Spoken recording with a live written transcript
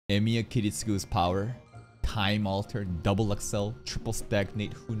Emiya Kiritsugu'S power. Time alter, double XL, triple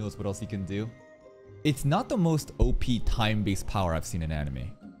stagnate, who knows what else he can do. It's not the most OP time-based power I've seen in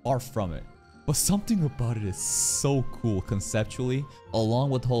anime. Far from it. But something about it is so cool conceptually, along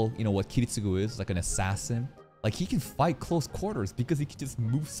with whole, you know, what Kiritsugu is, like an assassin. Like, he can fight close quarters because he can just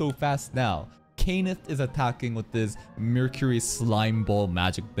move so fast now. Kaneth is attacking with this Mercury slime ball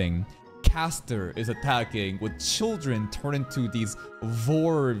magic thing. Caster is attacking with children turned into these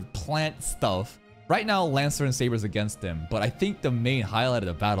vor plant stuff. Right now, Lancer and Saber's against him, but I think the main highlight of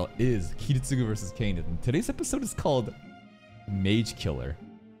the battle is Kiritsugu versus Kaneth. And today's episode is called Mage Killer.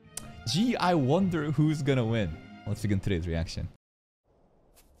 Gee, I wonder who's gonna win. Let's begin today's reaction.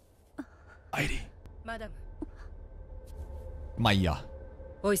 Airi. Madam. Maya.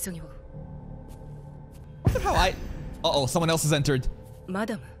 Wonder how I... Uh-oh, someone else has entered.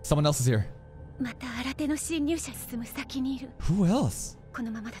 Madam. Someone else is here. Who else?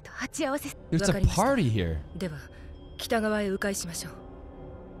 There's a party here.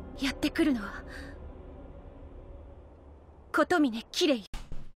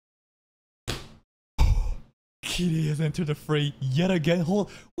 Kirei has entered the fray yet again.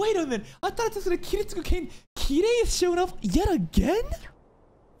 Wait a minute. I thought this was a Kiritsugu Kane. Kirei is showing up yet again?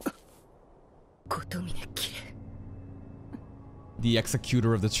 The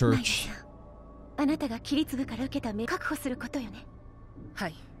executor of the church.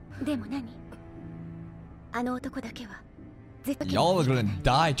 Y'all are gonna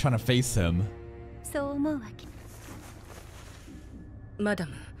die trying to face him.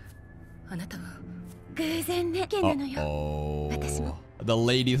 Madam. Uh-oh. The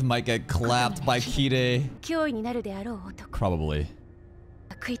ladies might get clapped by Kirei. Probably.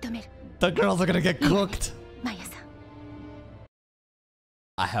 The girls are gonna get cooked.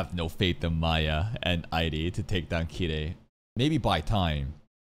 I have no faith in Maya and Airi to take down Kirei. Maybe buy time.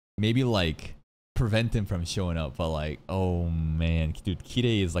 Maybe like prevent him from showing up, but like, oh man, dude,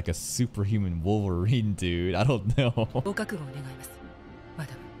 Kirei is like a superhuman Wolverine, dude. I don't know.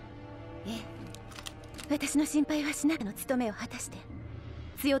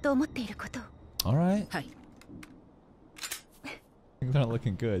 Alright. Things aren't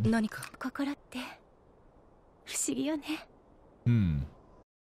looking good.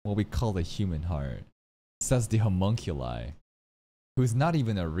 What we call the human heart. Says the homunculi. Who's not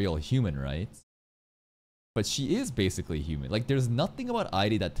even a real human, right? But she is basically human. Like, there's nothing about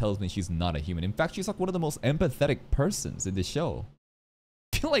Airi that tells me she's not a human. In fact, she's like one of the most empathetic persons in the show.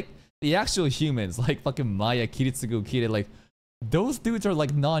 I feel like the actual humans, like fucking Maya, Kiritsugu, Kirei, like, those dudes are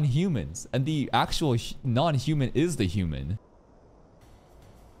like non-humans. And the actual non-human is the human.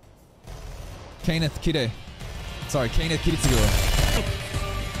 Kaneth, Kirei. Sorry, Kaneth, Kiritsugu.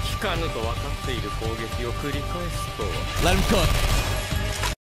 Let him cook.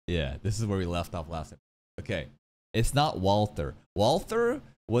 Yeah, this is where we left off last time. Okay, it's not Walther. Walther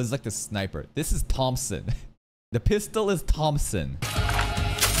was like the sniper. This is Thompson. The pistol is Thompson.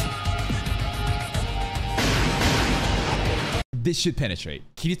 This should penetrate.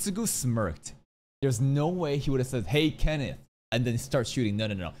 Kiritsugu smirked. There's no way he would have said, "Hey, Kenneth," and then start shooting. No,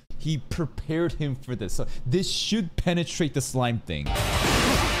 no, no. He prepared him for this. So this should penetrate the slime thing.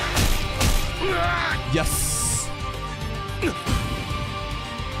 Yes.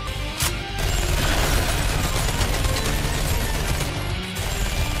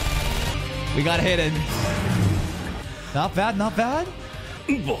 We got hidden. Not bad, not bad.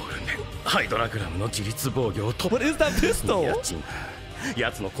 What is that pistol?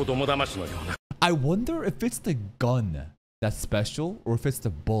 I wonder if it's the gun that's special or if it's the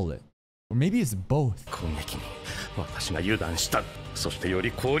bullet. Or maybe it's both.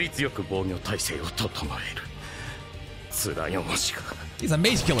 He's a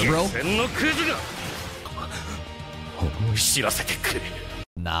mage killer, bro.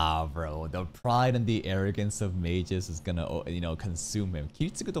 Nah, bro. The pride and the arrogance of mages is gonna, you know, consume him.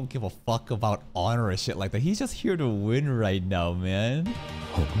 Kiritsugu don't give a fuck about honor or shit like that. He's just here to win right now, man.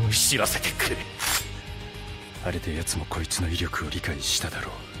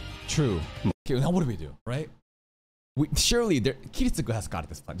 True. Okay, now what do we do, right? Surely Kiritsugu has got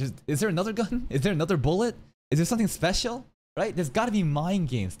this plan. Is there another gun? Is there another bullet? Is there something special? Right? There's gotta be mind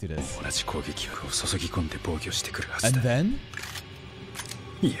games to this. And then?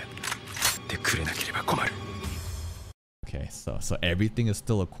 Okay, so everything is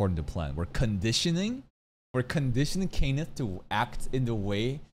still according to plan. We're conditioning Kaneth to act in the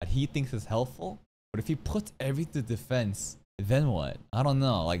way that he thinks is helpful. But if he puts everything to defense, then what? I don't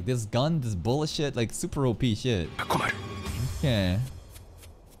know. Like this gun, this bullshit, like super OP shit. Okay.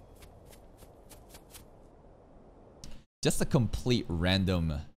 Just a complete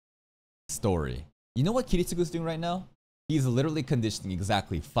random story. You know what Kiritsugu'S doing right now? He's literally conditioning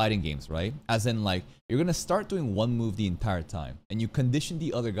exactly fighting games, right? As in, like, you're gonna start doing one move the entire time, and you condition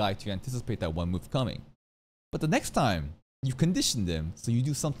the other guy to anticipate that one move coming. But the next time, you conditioned him, so you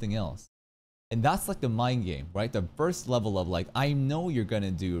do something else. And that's like the mind game, right? The first level of like, I know you're gonna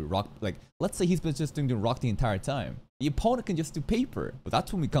do rock, like, let's say he's been just doing rock the entire time. The opponent can just do paper, but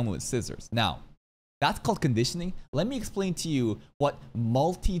that's when we come with scissors. Now, that's called conditioning. Let me explain to you what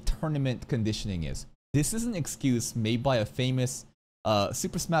multi-tournament conditioning is. This is an excuse made by a famous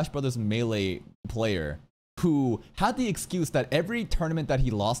Super Smash Bros. Melee player who had the excuse that every tournament that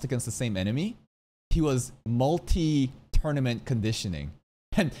he lost against the same enemy, he was multi-tournament conditioning.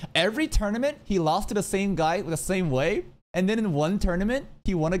 And every tournament, he lost to the same guy the same way. And then in one tournament,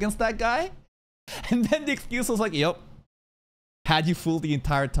 he won against that guy. And then the excuse was like, yep, had you fooled the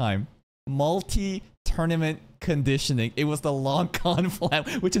entire time. Multi-tournament conditioning. It was the long con plan,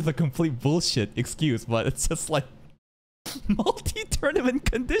 which is a complete bullshit excuse, but it's just like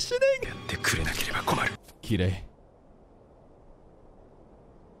multi-tournament conditioning. Kirei.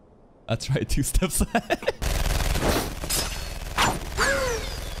 That's right, 2 steps ahead.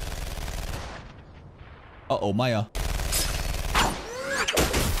 Uh-oh, Maya.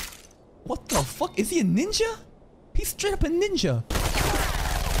 What the fuck? Is he a ninja? He's straight up a ninja.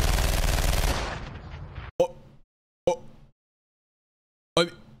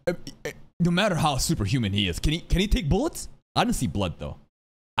 No matter how superhuman he is, can he take bullets? I didn't see blood though.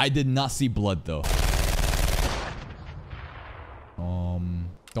 I did not see blood though.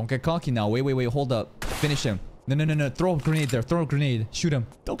 Don't get cocky now. Wait, hold up. Finish him. No. Throw a grenade there. Throw a grenade. Shoot him.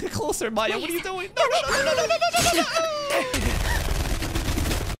 Don't get closer, Maya. What are you doing? No.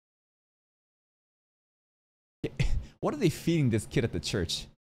 What are they feeding this kid at the church?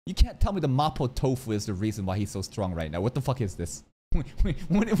 You can't tell me the Mapo tofu is the reason why he's so strong right now. What the fuck is this? Wait,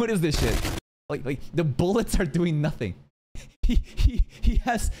 what is this shit? Like the bullets are doing nothing. He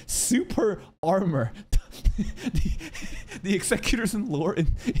has super armor. the executors in lore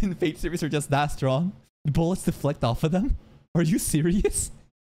in Fate series are just that strong. The bullets deflect off of them. Are you serious?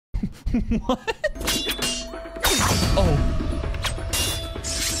 What? Oh.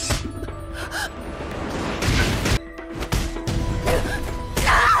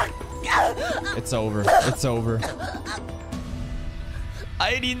 It's over. It's over.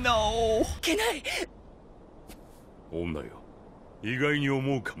 I didn't know. Kirei! Oh,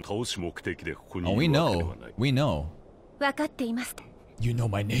 we know. We know. You know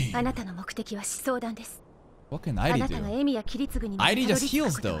my name. What can Airi do? Airi just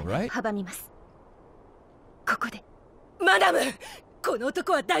heals though, right?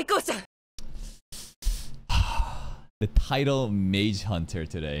 The title Mage Hunter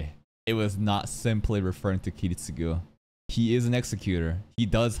today. It was not simply referring to Kiritsugu. He is an executor. He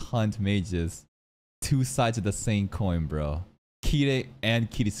does hunt mages. 2 sides of the same coin, bro. Kirei and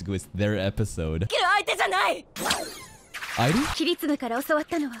Kiritsugu is their episode. Airi? Did he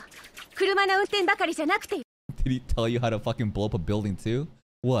tell you how to fucking blow up a building too?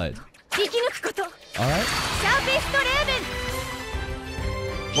 What? Alright.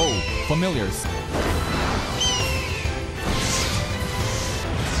 Whoa, familiars.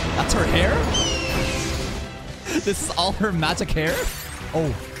 That's her hair? This is all her magic hair?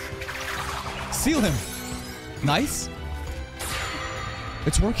 Oh. Seal him. Nice.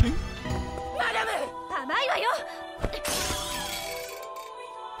 It's working.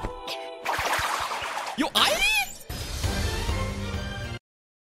 Yo,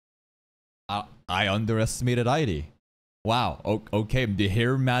 I underestimated Airi. Wow. Okay, the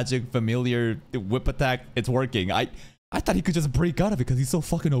hair magic familiar whip attack, it's working. I thought he could just break out of it because he's so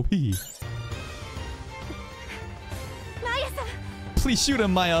fucking OP. Please shoot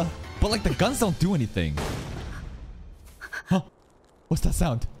him, Maya. But like the guns don't do anything. Huh? What's that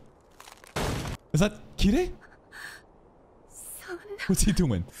sound? Is that Kirei? What's he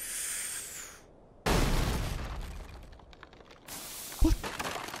doing? What?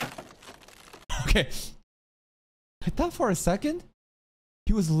 Okay. I thought for a second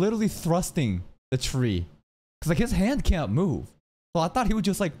he was literally thrusting the tree. Cause like his hand can't move. So I thought he would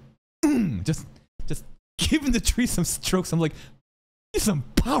just like just giving the tree some strokes. I'm like, these are some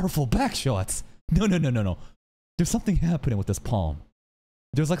powerful back shots. No. There's something happening with this palm.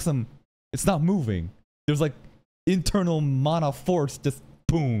 There's like some, it's not moving. There's like internal mana force, just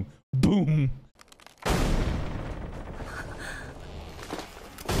boom, boom.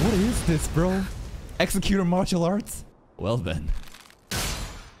 What is this, bro? Executor martial arts? Well then.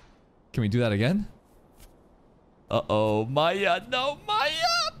 Can we do that again? Uh-oh, Maya, no, Maya!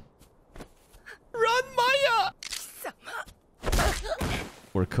 Run, Maya!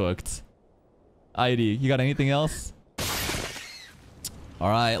 We're cooked. ID, you got anything else?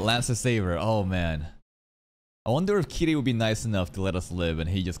 Alright, Lancer Saber. Oh man. I wonder if Kirei would be nice enough to let us live and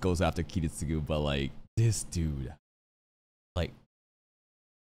he just goes after Kiritsugu, but like, this dude. Like,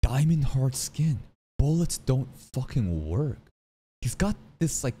 diamond hard skin. Bullets don't fucking work. He's got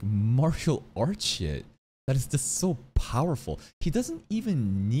this like martial art shit that is just so powerful. He doesn't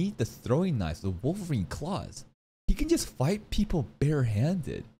even need the throwing knives, the Wolverine claws. He can just fight people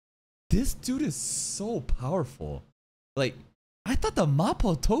barehanded. This dude is so powerful. Like, I thought the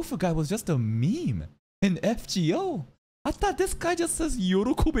Mapo Tofu guy was just a meme in FGO. I thought this guy just says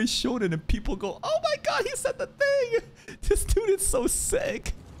Yorokobe Shonen and people go, oh my god, he said the thing! This dude is so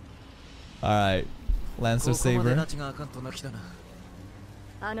sick. Alright, Lancer Saber. Let's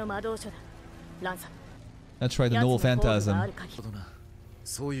try the Noble Phantasm.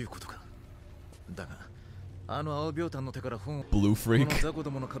 Blue Freak.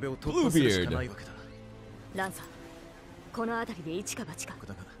 Bluebeard. この辺りで一か八か。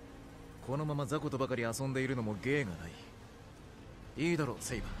だがこのまま雑魚とばかり遊んでいるのも芸がない。いいだろう、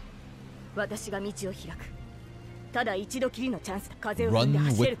セイバー。私が道を開く。ただ一度きりのチャンスだ。風を踏んで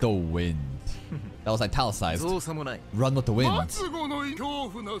走れる。Run with the wind. That was italicized. Run with the wind. 末後の恐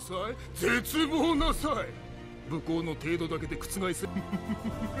怖なさい。絶望なさい。武功の程度だけで覆せ。屈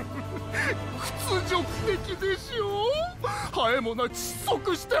辱的でしょう。ハエもな窒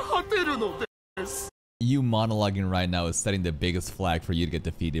息して果てるのです。You monologuing right now is setting the biggest flag for you to get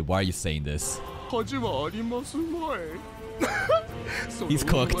defeated. Why are you saying this? He's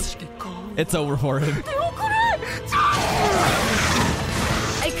cooked. It's over for him.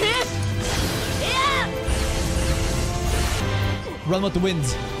 Run with the wind.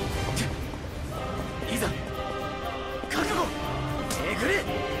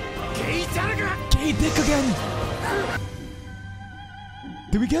 Gay dick again.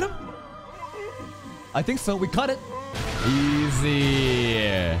 Did we get him? I think so. We cut it.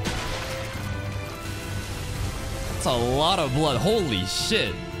 Easy. That's a lot of blood. Holy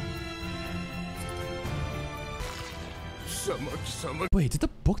shit. Wait, did the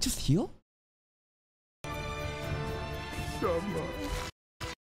book just heal?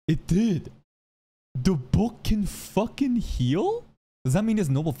 It did. The book can fucking heal? Does that mean his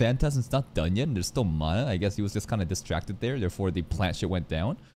Noble Phantasm's not done yet and there's still mana? I guess he was just kind of distracted there. Therefore, the plant shit went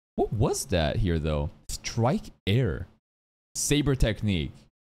down. What was that here though? Strike air. Saber technique.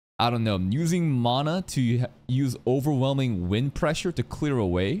 I don't know. Using mana to use overwhelming wind pressure to clear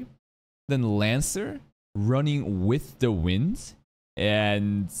away. Then Lancer running with the wind.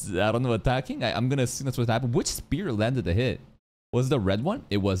 And I don't know, attacking. I'm gonna assume that's what happened. Which spear landed the hit? Was it the red one?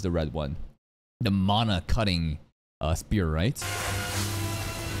 It was the red one. The mana cutting spear, right?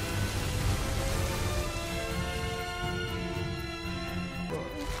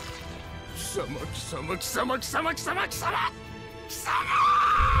 The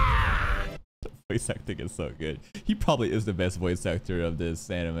voice acting is so good. He probably is the best voice actor of this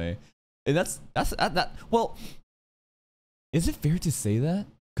anime. And that's well, is it fair to say that?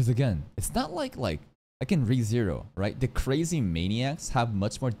 Because again, it's not like in Re:Zero, right? The crazy maniacs have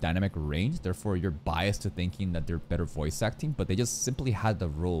much more dynamic range, therefore you're biased to thinking that they're better voice acting, but they just simply had the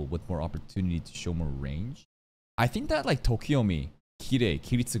role with more opportunity to show more range. I think that like Tokiomi, Kirei,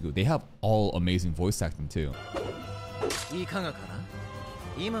 Kiritsugu, they have all amazing voice acting too.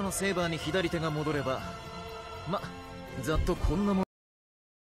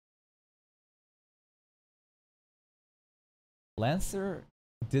 Lancer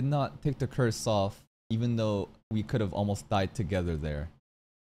did not take the curse off, even though we could have almost died together there.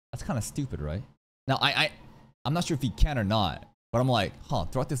 That's kind of stupid, right? Now, I'm not sure if he can or not, but I'm like, huh,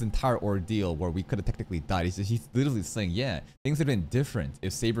 throughout this entire ordeal where we could have technically died, he's literally saying, yeah, things would have been different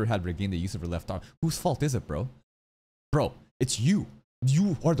if Saber had regained the use of her left arm. Whose fault is it, bro? Bro, it's you.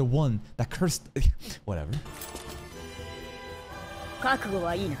 You are the one that cursed... Whatever.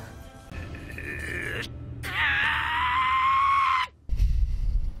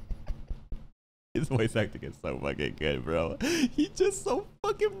 His voice acting is so fucking good, bro. He's just so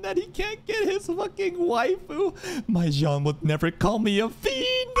fucking that he can't get his fucking waifu. My Jean would never call me a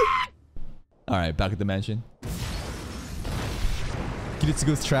fiend. Alright, back at the mansion.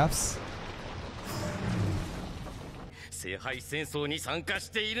 Kiritsugu'S traps.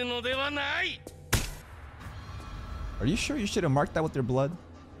 Are you sure you should have marked that with your blood?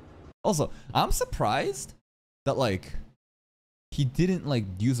 Also, I'm surprised that like he didn't like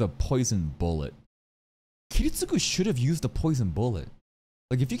use a poison bullet. Kiritsugu should have used a poison bullet.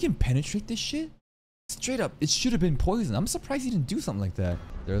 Like if you can penetrate this shit, straight up, it should have been poison. I'm surprised he didn't do something like that.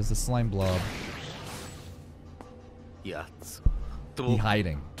 There's the slime blob. He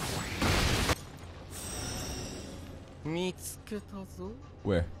hiding.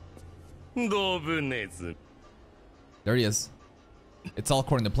 Where? There he is. It's all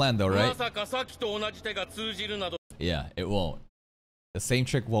according to plan though, right? Yeah, it won't. The same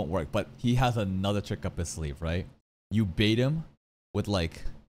trick won't work, but he has another trick up his sleeve, right? You bait him with like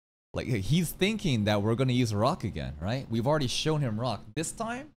he's thinking that we're gonna use rock again, right? We've already shown him rock. This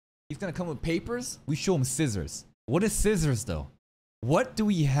time, he's gonna come with papers. We show him scissors. What is scissors though? What do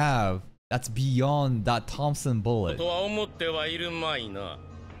we have that's beyond that Thompson bullet?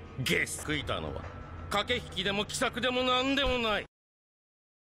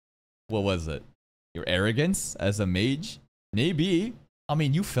 What was it? Your arrogance as a mage? Maybe. I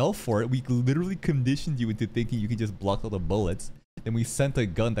mean, you fell for it. We literally conditioned you into thinking you can just block all the bullets. Then we sent a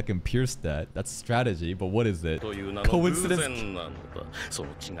gun that can pierce that. That's strategy, but what is it? Coincidence?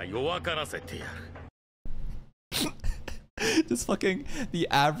 Just fucking the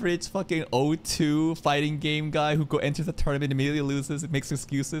average fucking O2 fighting game guy who enters the tournament, immediately loses, makes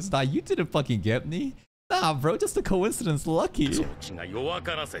excuses. Nah, you didn't fucking get me. Nah, bro, just a coincidence. Lucky.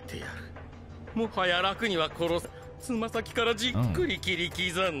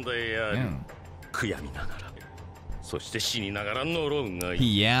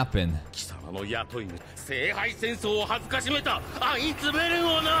 He yapping.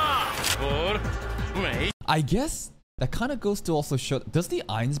 I guess that kind of goes to also show, does the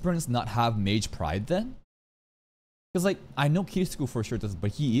Einsburns not have mage pride then? Because like, I know Kiritsugu for sure doesn't,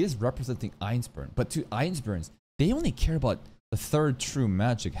 but he is representing Einsburn. But to Einsburns, they only care about the third true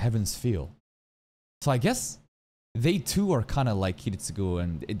magic, Heaven's Feel. So I guess they too are kind of like Kiritsugu,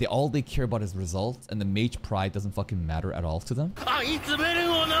 and all they care about is results, and the mage pride doesn't fucking matter at all to them.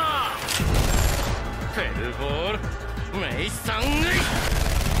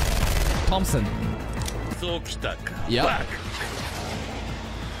 Thompson. Yep.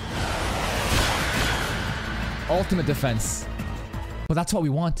 Ultimate defense. But that's what we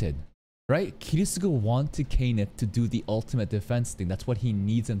wanted, right? Kiritsugu wanted Kane to do the ultimate defense thing. That's what he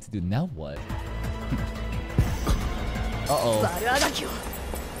needs him to do. Now what? Uh-oh.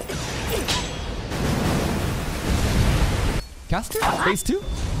 Caster? Phase 2?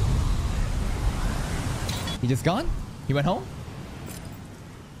 He just gone? He went home?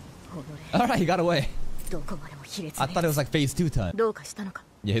 Alright, he got away. I thought it was like phase 2 time.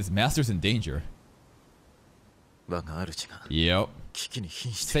 Yeah, his master's in danger. Yep.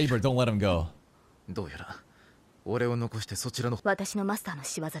 Saber, don't let him go.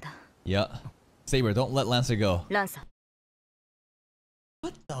 Yeah. Saber, don't let Lancer go.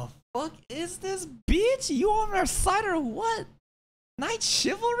 What the fuck is this, bitch? You on our side or what? Knight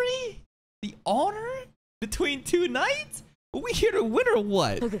chivalry? The honor between two knights? Are we here to win or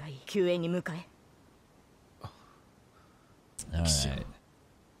what? Alright.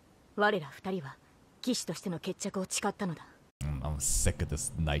 I'm sick of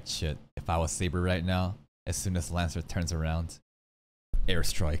this knight shit. If I was Saber right now, as soon as Lancer turns around,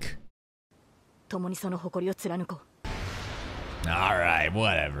 airstrike. Alright,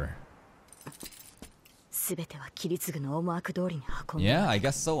 whatever. Yeah, I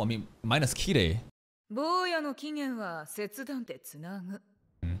guess so. I mean, minus Kirei.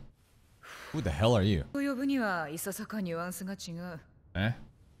 Who the hell are you? Eh?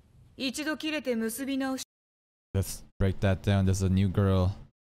 Let's break that down. There's a new girl.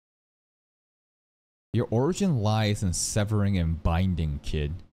 Your origin lies in severing and binding,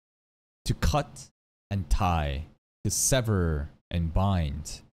 kid. To cut and tie. To sever and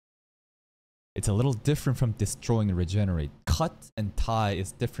bind. It's a little different from destroying and regenerate. Cut and tie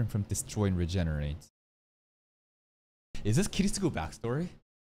is different from destroy and regenerate. Is this Kiritsugu backstory?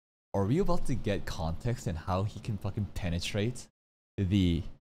 Are we about to get context in how he can fucking penetrate the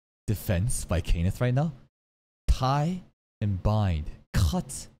defense by Kenneth right now? Tie and bind.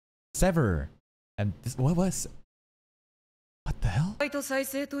 Cut. Sever. And this, what was... What the hell?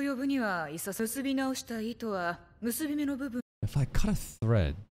 If I cut a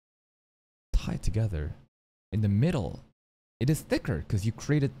thread, tie it together, in the middle, it is thicker because you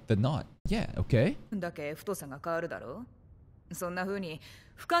created the knot. Yeah, okay.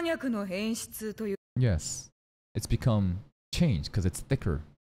 Yes. It's become changed because it's thicker.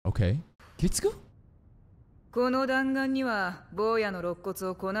 Okay. Kiritsugu?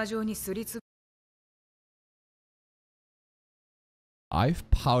 I've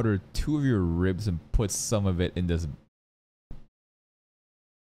powdered 2 of your ribs and put some of it in this.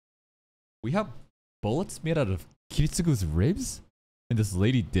 We have bullets made out of Kiritsugu's ribs? And this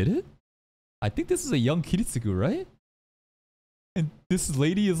lady did it? I think this is a young Kiritsugu, right? And this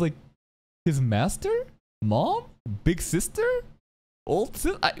lady is like his master? Mom? Big sister?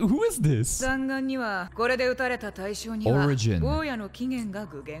 Who is this? 弾丸にはこれで撃たれた対象には Origin. 坊やの起源が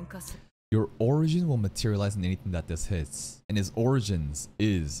具現化する Your origin will materialize in anything that this hits. And his origins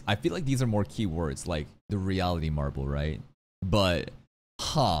is... I feel like these are more keywords, like the reality marble, right? But,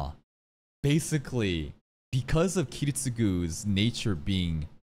 basically, because of Kiritsugu'S nature being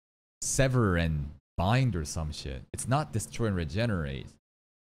sever and bind or some shit, it's not destroy and regenerate.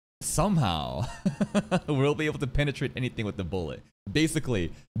 Somehow, we'll be able to penetrate anything with the bullet.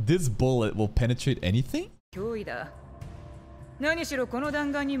 Basically, this bullet will penetrate anything? 脅威だ何しろこの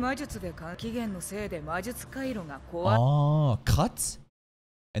弾丸に魔術で起源のせいで魔術回路が壊 cut?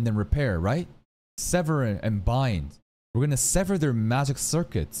 And then repair, right? Sever and bind. We're gonna sever their magic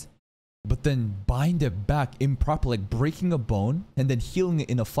circuits, but then bind it back improperly, like breaking a bone and then healing it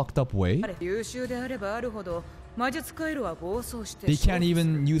in a fucked up way? 優秀であればあるほど魔術回路は暴走して They can't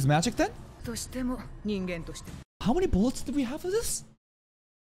even use magic then? としても人間としても How many bullets did we have of this?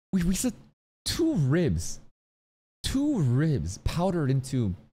 We said 2 ribs. 2 ribs powdered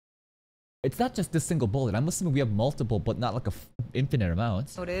into... It's not just this single bullet. I'm assuming we have multiple, but not like a infinite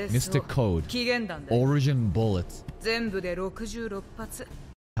amount. Mystic Code. Origin bullet. 全部で66発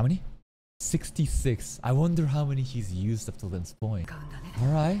How many? 66. I wonder how many he's used up to this point.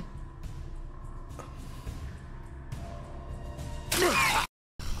 Alright.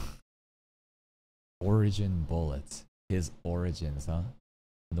 Origin bullet. His origins, huh?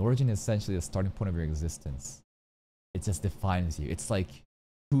 An origin is essentially the starting point of your existence. It just defines you. It's like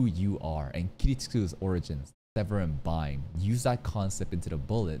who you are. And Kiritsugu'S origins, sever and bind. Use that concept into the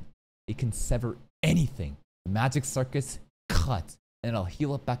bullet. It can sever anything. Magic circuits, cut. And it'll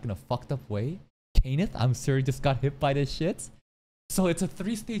heal it back in a fucked up way. Kenneth, I'm sure he just got hit by this shit. So it's a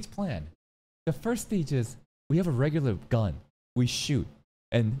 3-stage plan. The first stage is we have a regular gun. We shoot.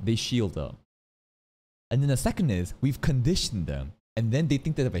 And they shield up. And then the second is we've conditioned them. And then they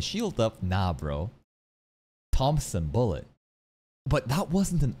think that if I shield up, nah bro. Thompson bullet. But that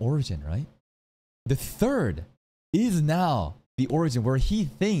wasn't an origin, right? The third is now the origin where he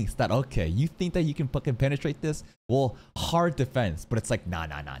thinks that, okay, you think that you can fucking penetrate this? Well, hard defense. But it's like, nah.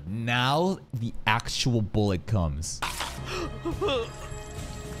 Now the actual bullet comes.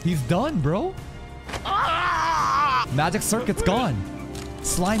 He's done, bro. Magic circuit's gone.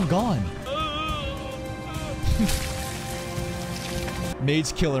 Slime gone.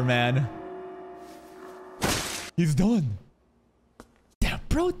 Mage killer, man. He's done. Damn,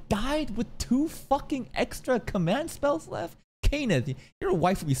 bro died with 2 fucking extra command spells left. Kenneth, your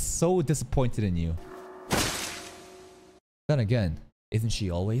wife would be so disappointed in you. Then again, isn't she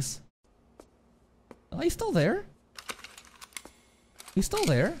always? Oh, he's still there. He's still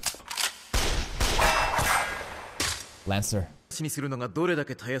there. Lancer.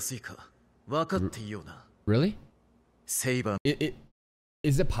 Really?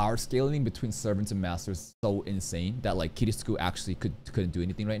 Is the power scaling between servants and masters so insane that like Kiritsugu actually couldn't do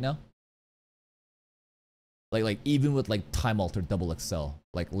anything right now? Like even with like time altered double XL,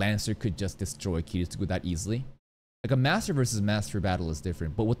 like Lancer could just destroy Kiritsugu that easily. Like a master versus master battle is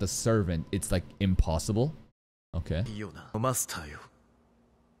different, but with the servant, it's like impossible. Okay.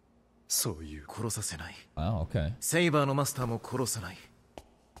 Oh, okay. セイバーのマスターも殺さない。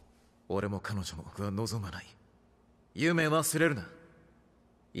俺も彼女も僕は望まない。夢忘れるな。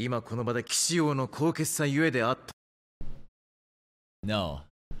今この場で騎士王の高潔さゆえであった。No.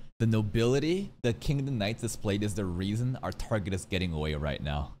 The nobility the King of the Knights displayed is the reason our target is getting away right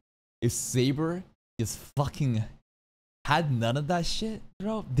now. If Saber just fucking had none of that shit,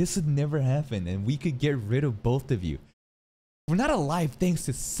 bro, this would never happen and we could get rid of both of you. We're not alive thanks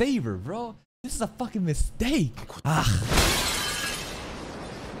to Saber, bro. This is a fucking mistake. Ah.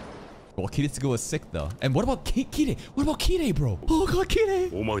 Well, Kiritsugu was sick though. And what about Kirei? What about Kirei, bro? Oh god, Kirei!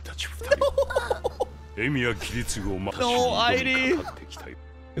 No! No, Airi!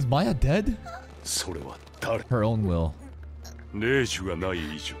 Is Maya dead? Her own will.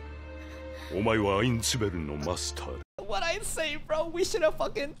 What I say, bro? We should have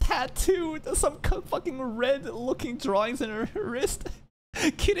fucking tattooed some fucking red looking drawings in her wrist.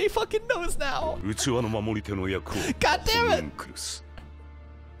 Kirei fucking knows now. God damn it!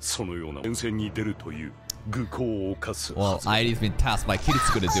 Well, Airi's been tasked by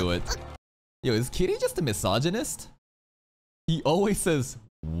Kiritsugu to do it. Yo, is Kirei just a misogynist? He always says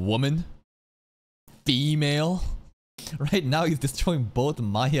woman, female. Right now he's destroying both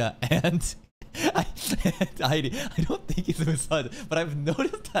Maya and Airi. I don't think he's a misogynist, but I've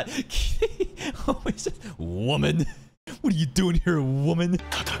noticed that Kirei always just woman. What are you doing here, woman?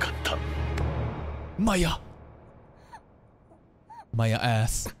 Maya. Maya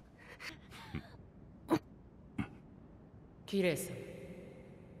ass. Kirei-san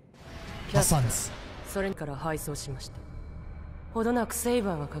Hassan's.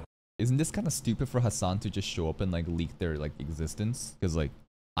 Isn't this kind of stupid for Hassan to just show up and like leak their like existence? Because like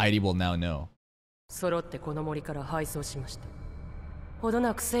Airi will now know.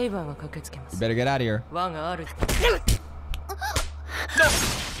 You better get out of here.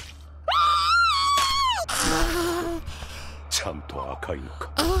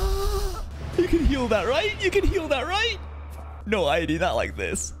 You can heal that, right? You can heal that, right? No, Airi, not like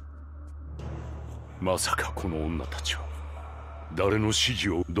this. But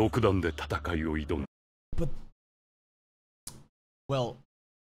well,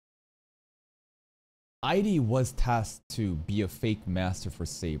 Airi was tasked to be a fake master for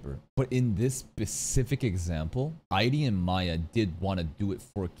Saber, but in this specific example, Airi and Maya did want to do it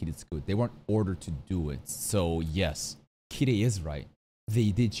for Kiritsugu. They weren't ordered to do it. So yes, Kirei is right.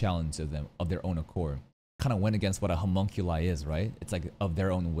 They did challenge them of their own accord. Kind of went against what a homunculi is, right? It's like of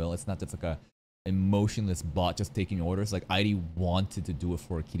their own will. It's not just like a emotionless bot just taking orders. Like Airi wanted to do it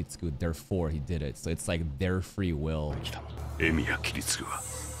for Kiritsugu, therefore he did it. So it's like their free will.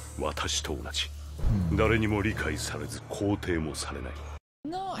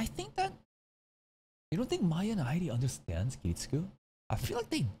 No, I think that... You don't think Maya and Airi understands Kiritsugu? I feel like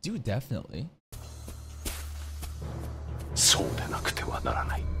they do, definitely.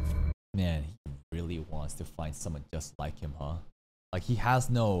 Man, he really wants to find someone just like him, huh? Like he has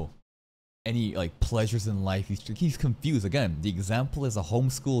no... any like pleasures in life. He's confused. Again, the example is a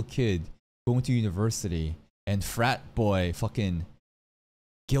homeschool kid going to university and frat boy fucking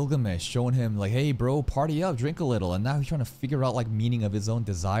Gilgamesh showing him like, hey bro, party up, drink a little, and now he's trying to figure out like meaning of his own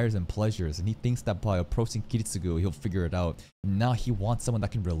desires and pleasures, and he thinks that by approaching Kiritsugu he'll figure it out. Now he wants someone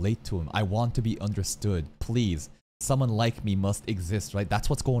that can relate to him. I want to be understood, please. Someone like me must exist, right? That's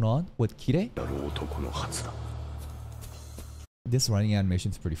what's going on with Kirei. This running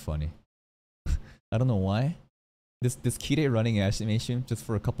animation is pretty funny. I don't know why. This Kirei running animation just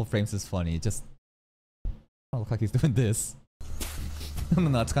for a couple frames is funny. It just don't look like he's doing this.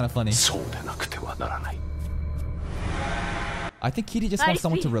 No, it's kind of funny. I think Kirei just wants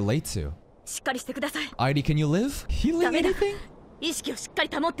someone to relate to. Airi, can you live? Healing anything?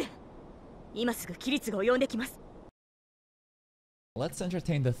 Let's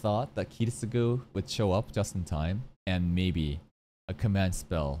entertain the thought that Kiritsugu would show up just in time, and maybe a command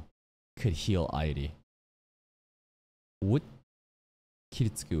spell could heal Airi. Would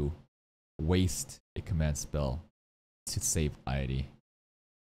Kiritsugu waste a command spell to save Airi?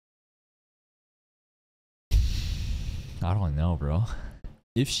 I don't know, bro.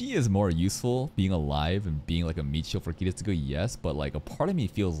 If she is more useful being alive and being like a meat shield for Kiritsugu, yes, but like a part of me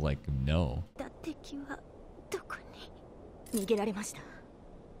feels like no.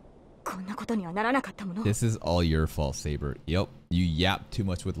 This is all your fault, Saber. Yep, you yapped too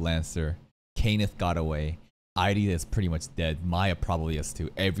much with Lancer. Kaneth got away. Airi is pretty much dead. Maya probably is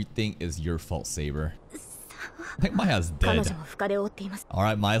too. Everything is your fault, Saber. I think Maya's dead.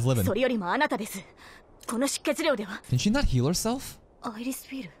 Alright, Maya's living. Can she not heal herself?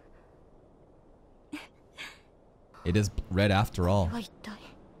 It is red after all.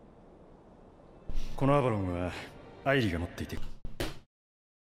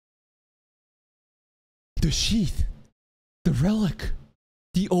 The sheath! The relic!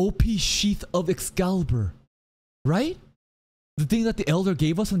 The OP sheath of Excalibur! Right? The thing that the Elder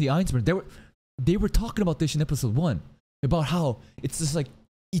gave us from the Ainsburn. They were talking about this in episode 1. About how it's just like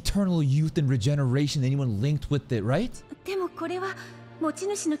eternal youth and regeneration, anyone linked with it, right?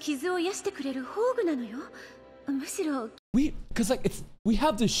 Cause like we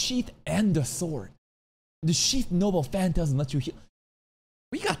have the sheath and the sword. The sheath Noble Phantasm lets you heal.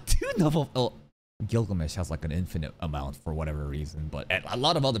 We got 2 Noble... Oh, Gilgamesh has like an infinite amount for whatever reason, but a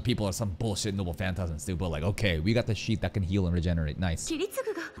lot of other people are some bullshit Noble Phantasms too, but like, okay, we got the sheath that can heal and regenerate. Nice. Need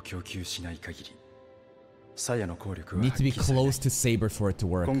to be close to Saber for it to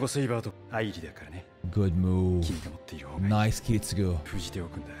work. Good move. Nice,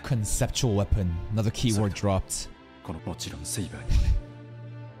 Kiritsugu. Conceptual weapon. Another keyword dropped.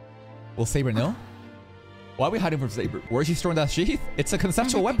 Will Saber know? Why are we hiding from Saber? Where is she storing that sheath? It's a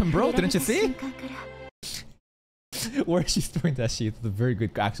conceptual weapon, bro. Didn't you see? Where is she storing that sheath? It's a very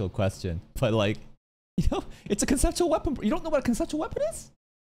good actual question. But like, you know, it's a conceptual weapon. You don't know what a conceptual weapon is?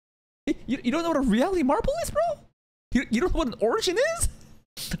 You don't know what a reality marble is, bro? You don't know what an origin is?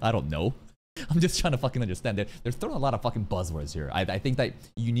 I don't know. I'm just trying to fucking understand. They're throwing a lot of fucking buzzwords here. I think that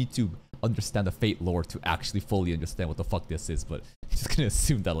you need to understand the Fate lore to actually fully understand what the fuck this is, but I'm just gonna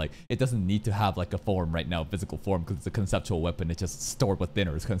assume that like it doesn't need to have like a form right now, physical form, because it's a conceptual weapon. It's just stored within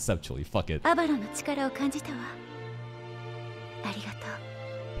her. It's conceptually. Fuck it.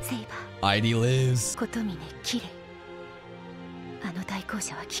 ID lives.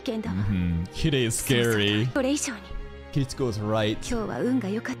 Kirei is scary. Kiritsugu'S right. 今日は運が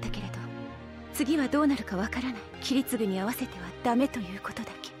良かったけれど、次はどうなるかわからない。キリツグに合わせてはダメということ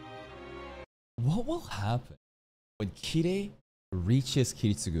だけ。What will happen when Kirei reaches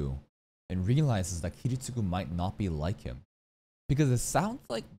Kiritsugu and realizes that Kiritsugu might not be like him? Because it sounds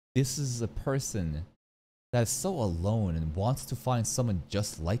like this is a person that is so alone and wants to find someone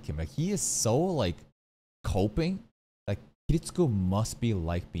just like him. Like he is so like coping. Like Kiritsugu must be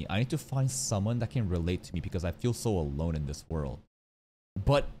like me. I need to find someone that can relate to me because I feel so alone in this world.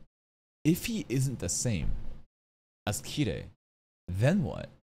 But if he isn't the same as Kirei, then what?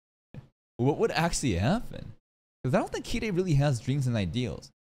 What would actually happen? Because I don't think Kirei really has dreams and ideals.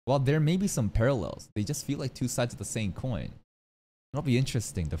 While there may be some parallels, they just feel like two sides of the same coin. It'll be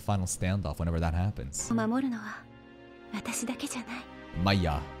interesting, the final standoff whenever that happens.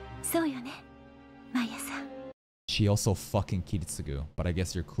 Maya. She also fucking Kiritsugu, but I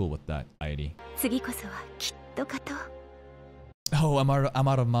guess you're cool with that, Airi. Oh, I'm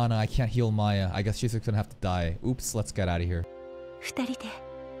out of mana. I can't heal Maya. I guess she's gonna have to die. Oops, let's get out of here.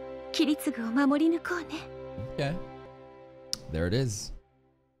 Okay. There it is.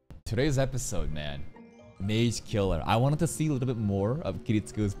 Today's episode, man. Mage Killer. I wanted to see a little bit more of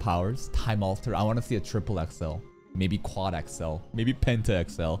Kiritsugu'S powers. Time Alter. I want to see a triple XL. Maybe quad XL. Maybe penta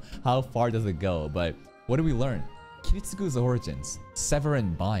XL. How far does it go? But what do we learn? Kiritsugu'S origins. Sever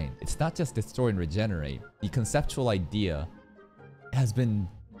and bind. It's not just destroy and regenerate. The conceptual idea has been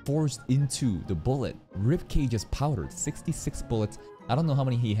forged into the bullet. Ribcage is powdered. 66 bullets. I don't know how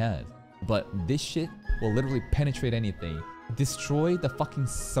many he has. But this shit will literally penetrate anything. Destroy the fucking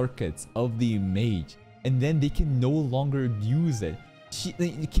circuits of the mage. And then they can no longer use it.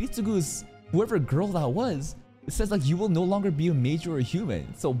 Kiritsugu'S, whoever girl that was, it says like you will no longer be a mage or a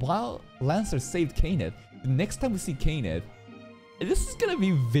human. So while Lancer saved Kayneth, the next time we see Kayneth, this is gonna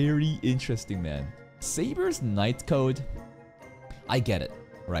be very interesting, man. Saber's Knight Code, I get it,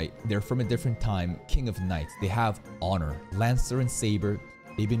 right? They're from a different time, King of Knights. They have honor. Lancer and Saber,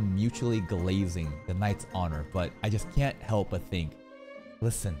 they've been mutually glazing the Knight's honor, but I just can't help but think,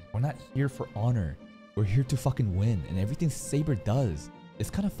 listen, we're not here for honor. We're here to fucking win, and everything Saber does is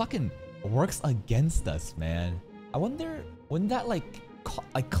kind of fucking works against us, man. I wonder when that like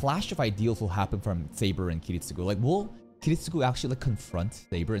clash of ideals will happen from Saber and Kiritsugu. Like, will Kiritsugu actually like confront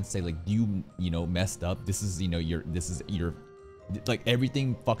Saber and say like, you know, messed up. This is, you know, your like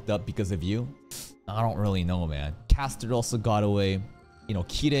everything fucked up because of you? I don't really know, man. Caster also got away. You know,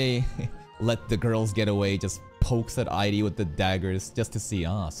 Kirei let the girls get away, just pokes at ID with the daggers just to see,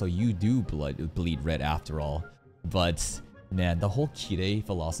 so you do bleed red after all. But man, the whole Kirei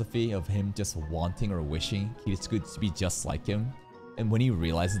philosophy of him just wanting or wishing Kiritsugu to be just like him, and when he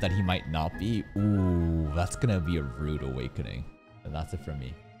realizes that he might not be, ooh, that's gonna be a rude awakening. And that's it from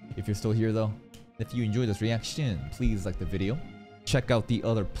me. If you're still here though, if you enjoyed this reaction, please like the video. Check out the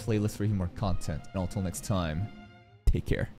other playlist for more content. And until next time, take care.